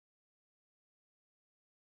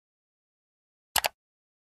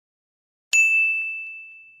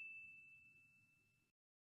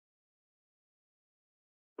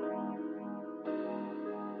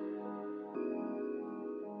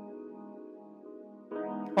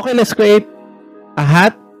Okay, let's create a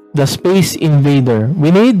hat, the Space Invader. We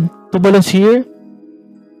need 2 balloons here,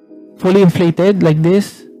 fully inflated like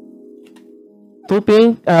this. 2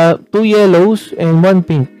 pink, 2 yellows, and 1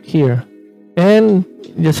 pink here. And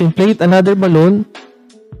just inflate another balloon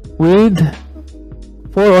with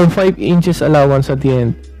 4 or 5 inches allowance at the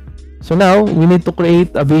end. So now we need to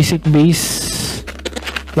create a basic base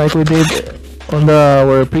like we did on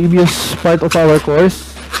our previous part of our course.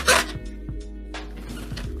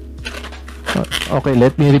 Okay,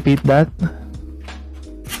 let me repeat that.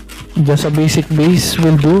 Just a basic base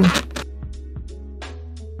will do.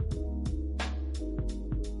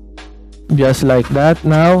 Just like that.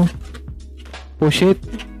 Now push it,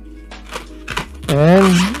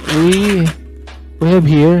 and we have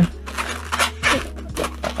here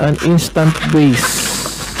an instant base,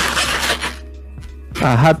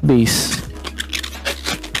 a hat base.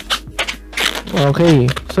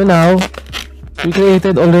 Okay, so now we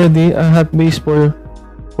created already a hat base for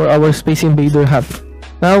our Space Invader hat.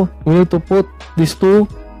 Now we need to put these 2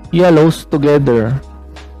 yellows together.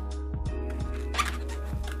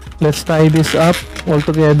 Let's tie this up all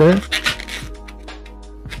together,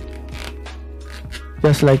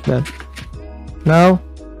 just like that. Now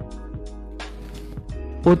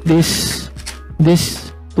put these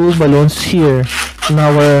 2 balloons here in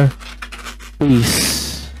our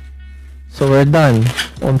base. So we're done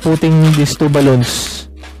on putting these 2 balloons,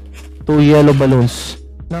 2 yellow balloons.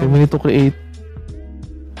 Now we need to create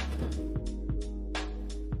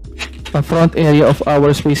a front area of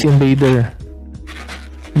our Space Invader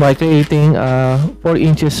by creating a 4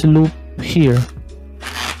 inches loop here.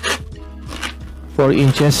 4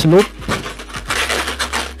 inches loop,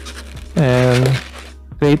 and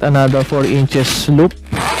create another 4 inches loop,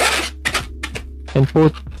 and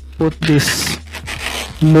put this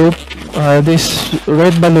loop, this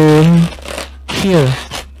red balloon here.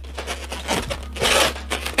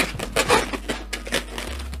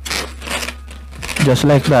 Just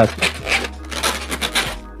like that.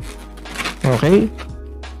 Okay.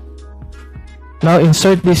 Now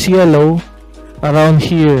insert this yellow around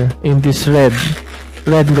here in this red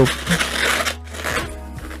loop.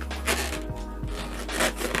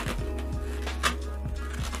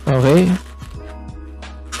 Okay.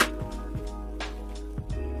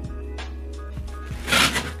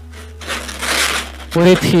 Put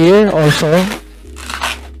it here also.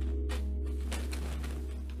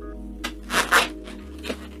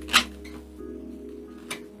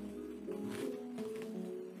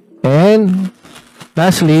 And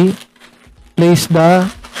lastly, place the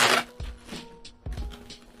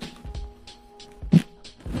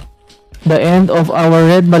end of our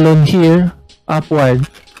red balloon here upward.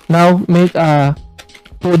 Now make a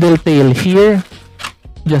poodle tail here,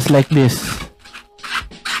 just like this.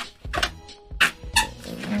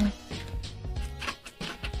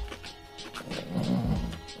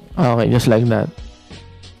 Okay, just like that.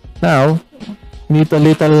 Now need a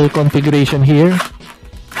little configuration here.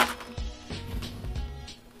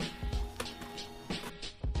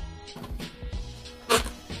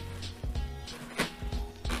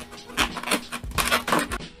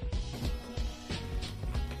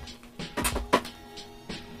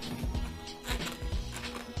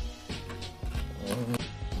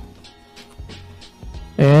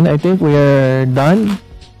 And I think we are done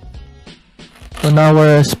on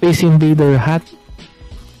our Space Invader hat.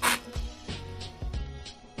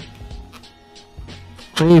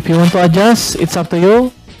 Okay, if you want to adjust, it's up to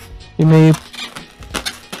you. You may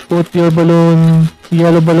put your balloon,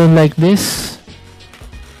 yellow balloon like this,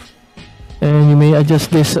 and you may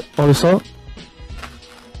adjust this also.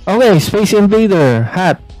 Okay, Space Invader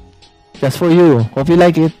hat, just for you. Hope you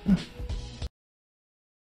like it.